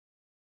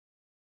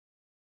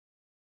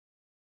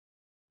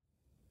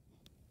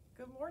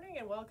Good morning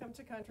and welcome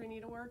to Country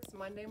Needleworks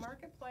Monday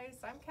Marketplace.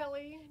 I'm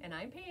Kelly. And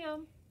I'm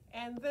Pam.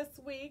 And this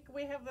week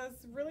we have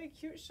this really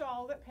cute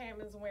shawl that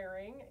Pam is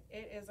wearing.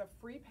 It is a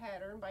free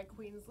pattern by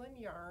Queensland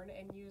Yarn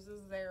and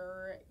uses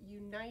their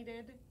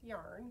United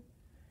yarn.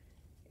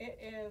 It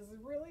is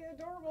really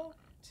adorable.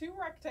 2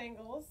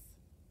 rectangles,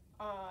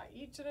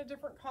 each in a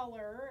different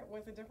color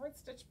with a different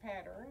stitch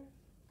pattern.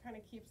 Kind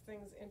of keeps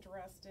things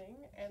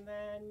interesting. And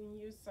then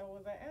you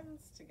sew the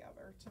ends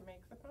together to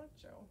make the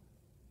poncho.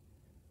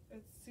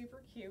 It's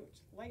super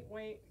cute,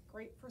 lightweight,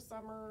 great for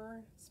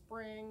summer,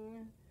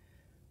 spring,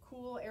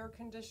 cool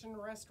air-conditioned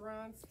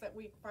restaurants that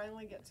we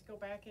finally get to go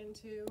back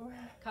into.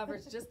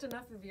 Covers just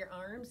enough of your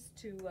arms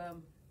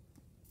to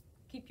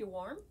keep you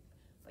warm,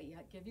 but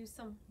yet give you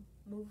some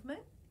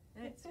movement.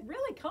 And it's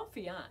really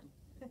comfy on.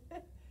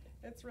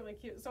 It's really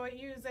cute. So it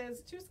uses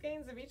 2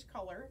 skeins of each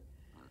color,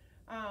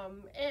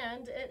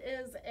 and it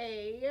is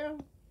a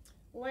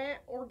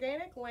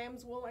organic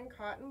lamb's wool and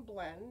cotton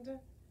blend.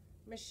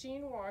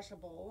 Machine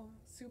washable,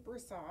 super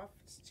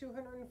soft,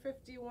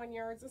 251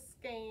 yards a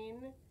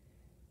skein,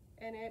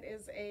 and it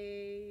is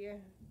a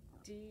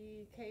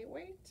DK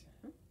weight.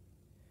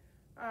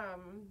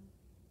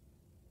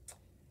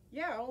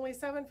 Yeah, only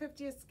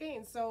 $7.50 a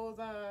skein. So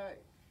the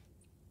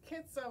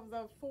kits of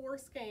the 4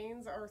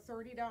 skeins are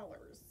 $30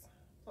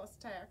 plus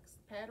tax.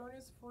 Pattern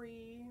is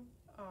free,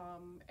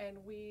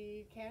 and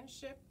we can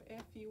ship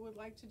if you would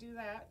like to do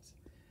that.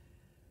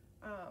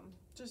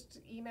 Just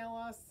email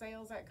us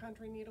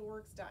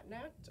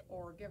sales@countryneedleworks.net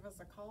or give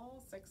us a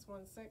call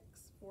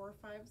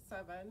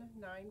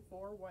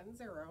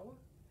 616-457-9410.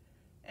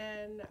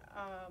 And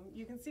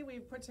you can see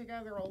we've put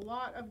together a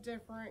lot of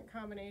different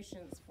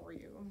combinations for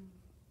you.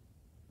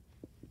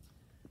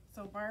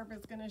 So Barb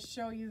is going to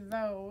show you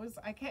those.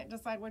 I can't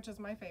decide which is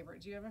my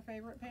favorite. Do you have a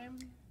favorite, Pam?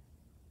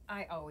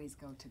 I always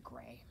go to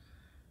gray.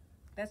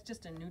 That's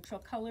just a neutral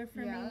color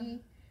for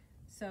me.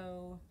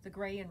 So the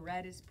gray and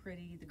red is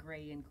pretty, the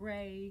gray and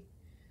gray.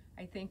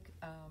 I think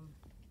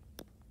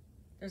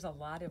there's a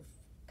lot of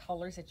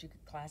colors that you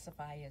could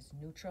classify as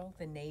neutral.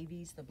 The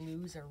navies, the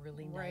blues are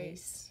really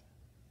nice.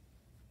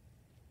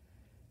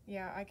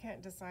 Yeah, I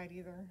can't decide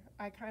either.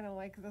 I kind of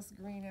like this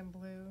green and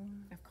blue.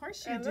 Of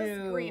course you do. And this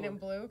green and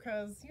blue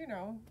because, you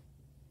know,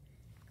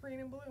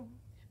 green and blue.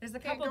 There's a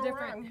couple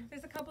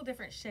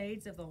different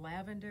shades of the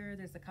lavender.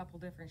 There's a couple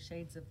different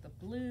shades of the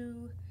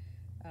blue.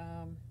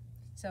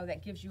 So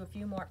that gives you a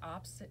few more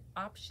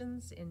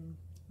options in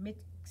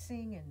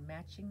mixing and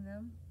matching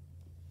them.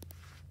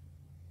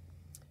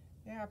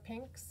 Yeah,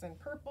 pinks and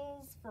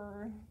purples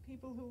for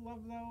people who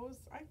love those.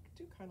 I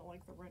do kind of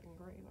like the red and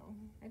gray though.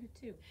 I do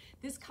too.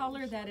 This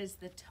color that is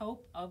the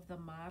taupe of the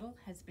model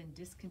has been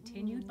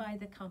discontinued by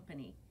the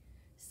company.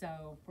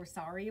 So we're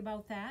sorry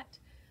about that.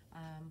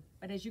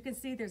 But as you can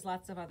see, there's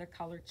lots of other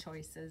color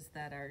choices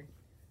that are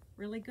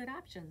really good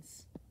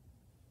options.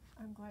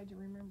 I'm glad you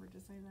remembered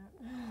to say that.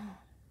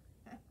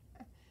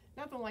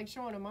 Nothing like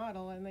showing a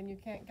model and then you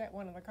can't get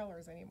one of the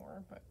colors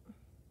anymore, but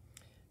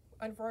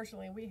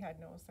unfortunately we had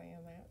no say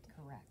in that.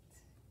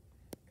 Correct.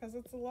 Because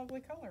it's a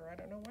lovely color. I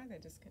don't know why they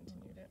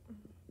discontinued it.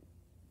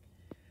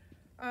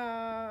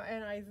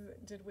 And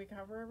did we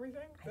cover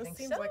everything? This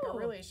seems like a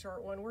really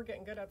short one. We're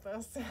getting good at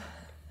this.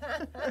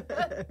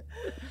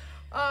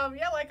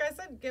 Yeah, like I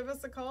said, give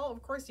us a call.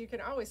 Of course, you can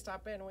always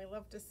stop in. We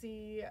love to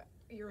see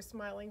your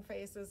smiling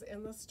faces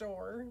in the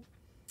store.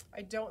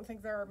 I don't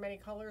think there are many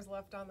colors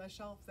left on the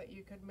shelf that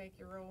you could make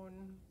your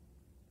own.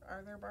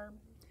 Are there, Barb?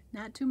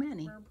 Not too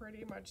many. They're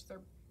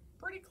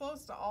pretty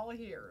close to all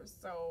here.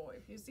 So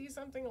if you see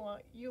something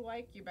you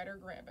like, you better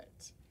grab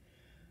it.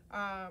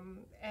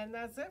 And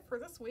that's it for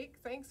this week.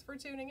 Thanks for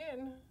tuning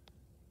in.